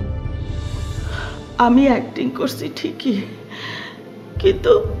 আমি অ্যাক্টিং করছি ঠিকই,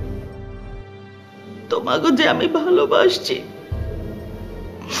 কিন্তু তোমাকে যে আমি ভালোবাসছি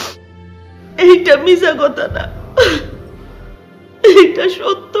এইটা মিছা কথা না, এইটা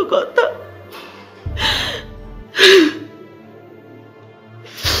সত্য কথা।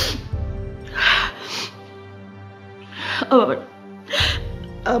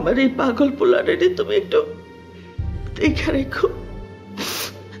 আমার এই পাগল পোলারে তুমি একটু দেখে রেখো,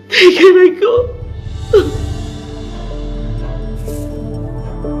 দেখে রেখো।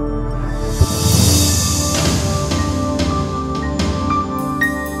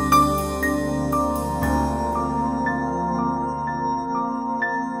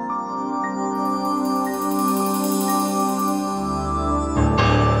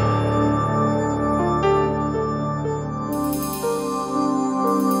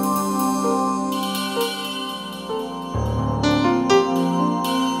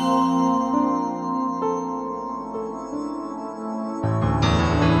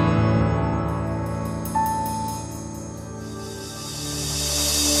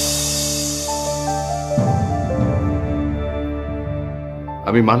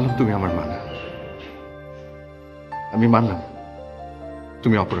 আমি মানলাম তুমি আমার মা না, আমি মানলাম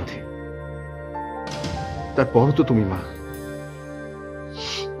তুমি অপরাধী, তারপরও তো তুমি মা।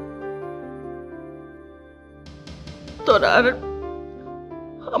 তোরা আর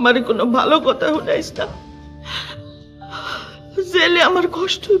আমার কোনো ভালো কথা শুনাইস না, জেলে আমার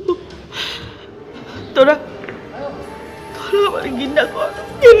কষ্ট হইব। তোরা তোরা আমার ঘৃণা কর,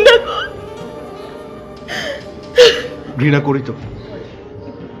 ঘৃণা কর। ঘৃণা করি তো,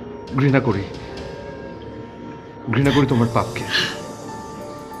 ঘৃণা করি, ঘৃণা করি তোমার পাপকে,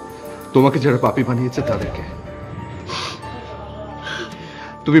 তোমাকে যারা পাপী বানিয়েছে তাদেরকে।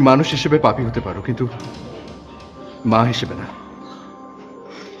 তুমি মানুষ হিসেবে পাপী হতে পারো, কিন্তু মা হিসেবে না।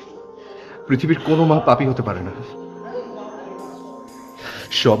 পৃথিবীর কোনো মা পাপী হতে পারে না,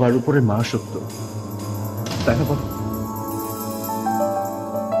 সবার উপরে মা সত্য, তাই না বলো?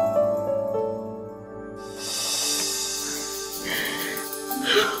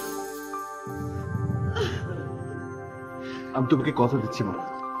 আমি তোমাকে কথা দিচ্ছি মা,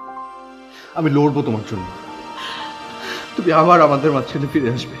 আমি লড়বো তোমার জন্য, তুমি আমাদের মাঝখানে ফিরে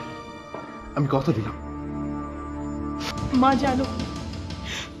আসবে, আমি কথা দিলাম। মা জানো,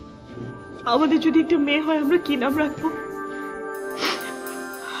 আমাদের যদি একটা মেয়ে হয় আমরা কি নাম রাখবো?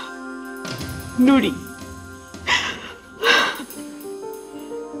 নুরি।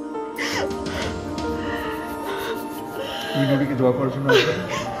 তুই নুরিকে দোয়া করার জন্য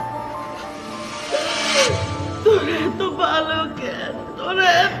তোরা এত ভালো কেন? তোরা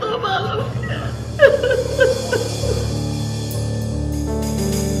এত ভালো কেন?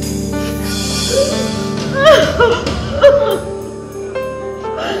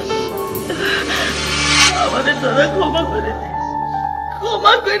 আমাদের তোরা ক্ষমা করে দিস,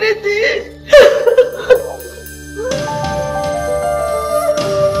 ক্ষমা করে দিস।